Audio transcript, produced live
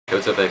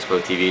what's up, Expo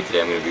TV?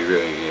 Today I'm going to be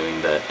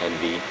reviewing the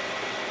NV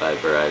by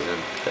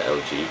Verizon, the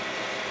LG.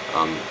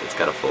 It's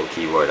got a full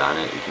keyboard on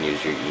it. You can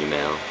use your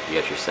email. You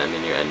got your send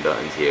and your end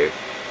buttons here.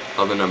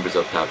 All the numbers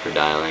up top for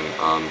dialing.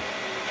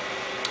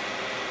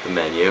 The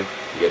menu.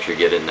 You got your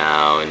get it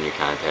now and your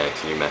contacts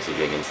and your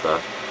messaging and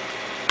stuff.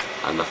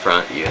 On the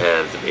front you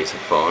have the basic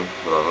phone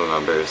with all the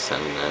numbers,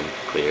 send and end,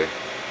 clear.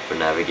 For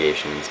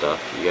navigation and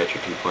stuff. You got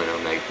your 2.0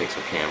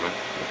 megapixel camera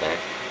in the back,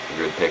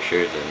 good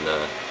pictures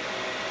and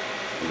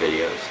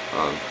videos.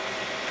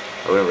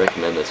 I wouldn't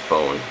recommend this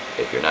phone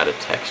if you're not a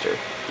texter,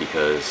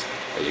 because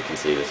as you can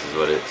see, this is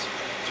what it's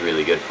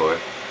really good for.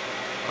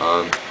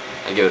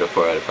 I give it a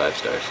 4 out of 5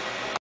 stars.